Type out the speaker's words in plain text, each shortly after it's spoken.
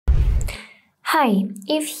Hi,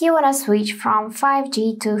 if you want to switch from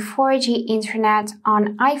 5G to 4G internet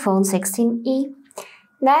on iPhone 16e,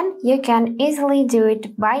 then you can easily do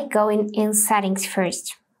it by going in Settings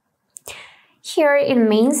first. Here in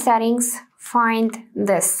Main Settings, find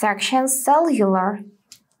the section Cellular,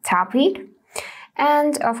 tap it,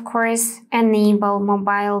 and of course enable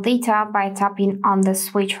mobile data by tapping on the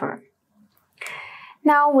switcher.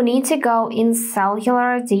 Now we need to go in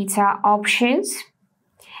Cellular Data Options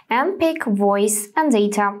and pick Voice and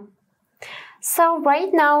Data. So right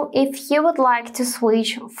now, if you would like to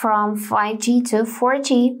switch from 5G to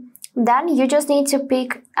 4G, then you just need to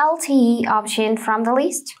pick LTE option from the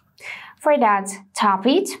list. For that, tap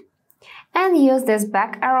it and use this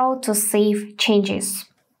back arrow to save changes.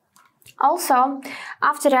 Also,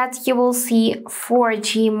 after that, you will see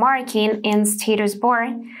 4G marking in status bar,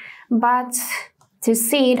 but to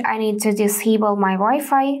see it, I need to disable my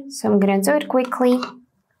Wi-Fi, so I'm gonna do it quickly.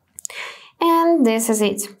 And this is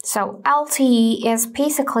it. So LTE is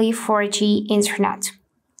basically 4G internet.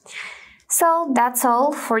 So that's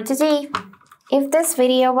all for today. If this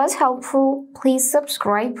video was helpful, please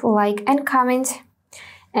subscribe, like and comment.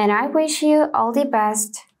 And I wish you all the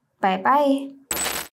best. Bye bye.